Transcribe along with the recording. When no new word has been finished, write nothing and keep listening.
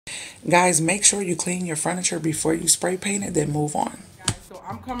Guys, make sure you clean your furniture before you spray paint it, then move on. Guys, so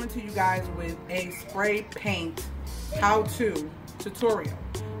I'm coming to you guys with a spray paint how-to tutorial.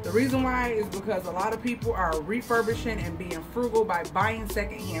 The reason why is because a lot of people are refurbishing and being frugal by buying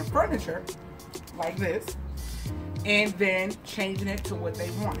secondhand furniture like this and then changing it to what they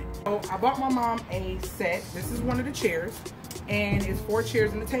wanted. So I bought my mom a set. This is one of the chairs, and it's 4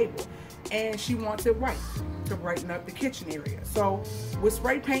 chairs and a table, and she wants it white to brighten up the kitchen area. So with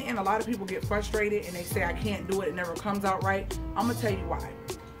spray painting, a lot of people get frustrated and they say, I can't do it, it never comes out right. I'm gonna tell you why.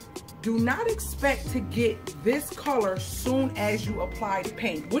 Do not expect to get this color soon as you apply the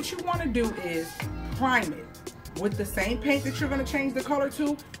paint. What you want to do is prime it with the same paint that you're going to change the color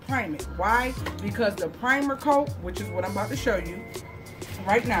to. Prime it. Why? Because the primer coat, which is what I'm about to show you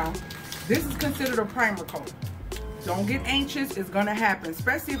right now, this is considered a primer coat. Don't get anxious, it's going to happen,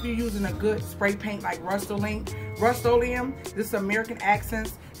 especially if you're using a good spray paint like Rust-Oleum. This is American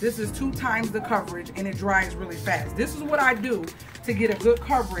Accents. This is 2 times the coverage and it dries really fast. This is what I do to get a good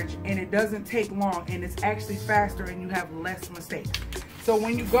coverage, and it doesn't take long, and it's actually faster and you have less mistakes. So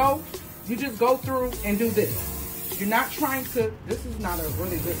when you go, you just go through and do this. You're not trying to, this is not a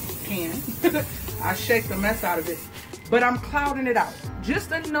really good can. I shake the mess out of it, but I'm clouding it out.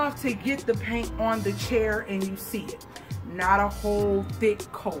 Just enough to get the paint on the chair and you see it. Not a whole thick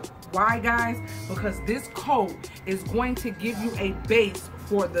coat. Why, guys? Because this coat is going to give you a base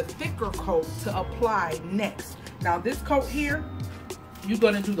for the thicker coat to apply next. Now this coat here, you're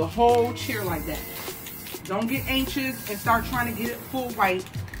gonna do the whole chair like that. Don't get anxious and start trying to get it full white.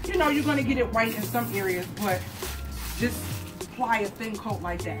 You know, you're gonna get it white in some areas, but just apply a thin coat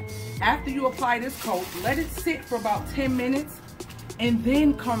like that. After you apply this coat, let it sit for about 10 minutes and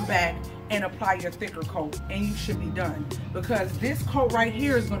then come back and apply your thicker coat, and you should be done. Because this coat right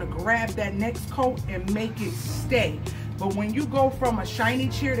here is gonna grab that next coat and make it stay. But when you go from a shiny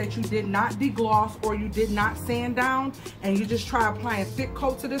chair that you did not degloss or you did not sand down, and you just try applying thick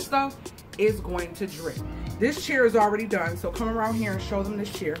coat to this stuff, it's going to drip. This chair is already done, so come around here and show them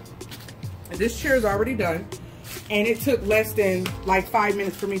this chair. And this chair is already done, and it took less than like 5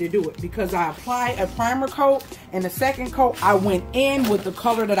 minutes for me to do it because I applied a primer coat, and the second coat I went in with the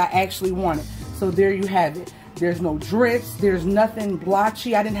color that I actually wanted. So there you have it. There's no drips, there's nothing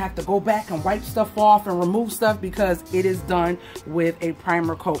blotchy. I didn't have to go back and wipe stuff off and remove stuff because it is done with a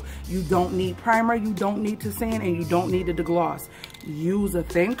primer coat. You don't need primer, you don't need to sand, and you don't need to degloss. Use a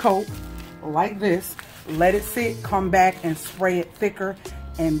thin coat like this, let it sit, come back and spray it thicker,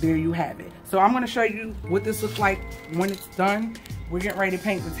 and there you have it. So I'm gonna show you what this looks like when it's done. We're getting ready to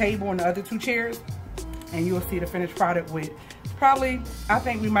paint the table and the other 2 chairs, and you'll see the finished product with probably, I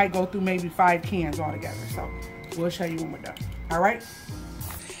think we might go through maybe 5 cans altogether. So we'll show you when we're done. All right.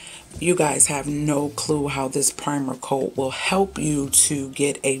 You guys have no clue how this primer coat will help you to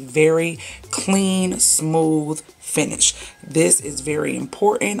get a very clean, smooth finish. This is very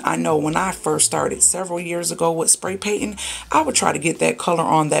important. I know when I first started several years ago with spray painting, I would try to get that color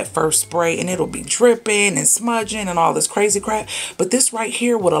on that first spray and it'll be dripping and smudging and all this crazy crap. But this right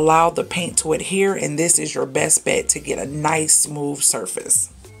here would allow the paint to adhere, and this is your best bet to get a nice smooth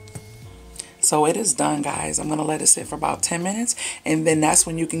surface. So it is done, guys. I'm going to let it sit for about 10 minutes, and then that's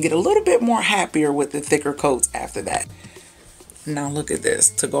when you can get a little bit more happier with the thicker coats after that. Now look at this.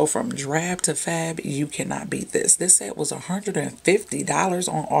 To go from drab to fab, you cannot beat this. This set was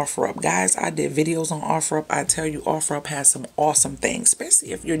 $150 on OfferUp. Guys, I did videos on OfferUp. I tell you, OfferUp has some awesome things,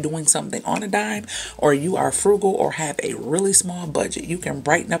 especially if you're doing something on a dime or you are frugal or have a really small budget. You can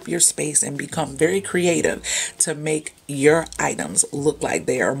brighten up your space and become very creative to make your items look like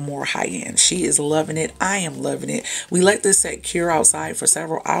they are more high-end. She is loving it. I am loving it. We let this set cure outside for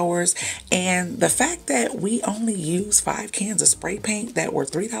several hours, and the fact that we only use 5 cans of spray paint that were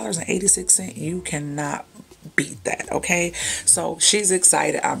 $3.86, you cannot beat that. Okay, so she's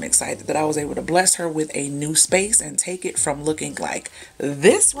excited. I'm excited that I was able to bless her with a new space and take it from looking like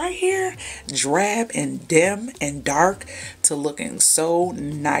this right here, drab and dim and dark, to looking so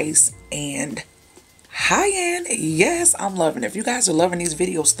nice and high-end. Yes, I'm loving it. If you guys are loving these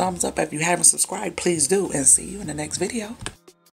videos, thumbs up. If you haven't subscribed, please do, and see you in the next video.